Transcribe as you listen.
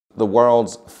The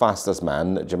world's fastest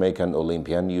man, Jamaican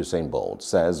Olympian Usain Bolt,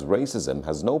 says racism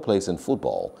has no place in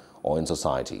football or in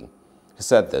society. He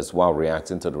said this while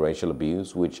reacting to the racial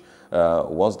abuse which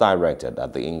was directed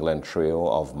at the England trio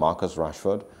of Marcus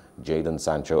Rashford, Jadon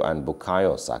Sancho and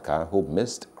Bukayo Saka, who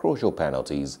missed crucial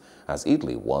penalties as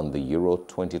Italy won the Euro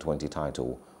 2020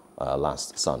 title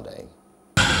last Sunday.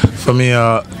 For me,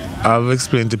 I've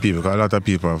explained to people, because a lot of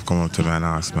people have come up to me and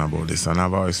asked me about this, and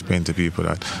I've always explained to people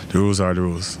that the rules are the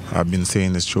rules. I've been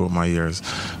saying this throughout my years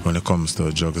when it comes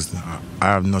to drugs. I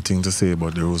have nothing to say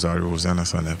about the rules are the rules, you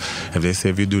understand? If they say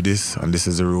if you do this and this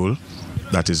is the rule,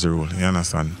 that is the rule, you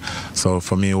understand? So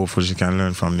for me, hopefully she can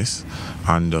learn from this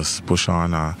and just push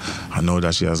on. I know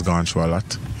that she has gone through a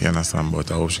lot, you understand?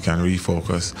 But I hope she can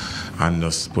refocus and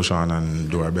just push on and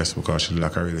do her best, because she's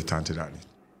like a really talented athlete.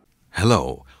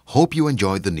 Hello, hope you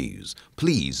enjoyed the news.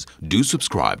 Please do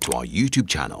subscribe to our YouTube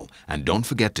channel and don't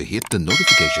forget to hit the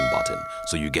notification button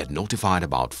so you get notified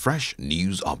about fresh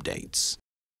news updates.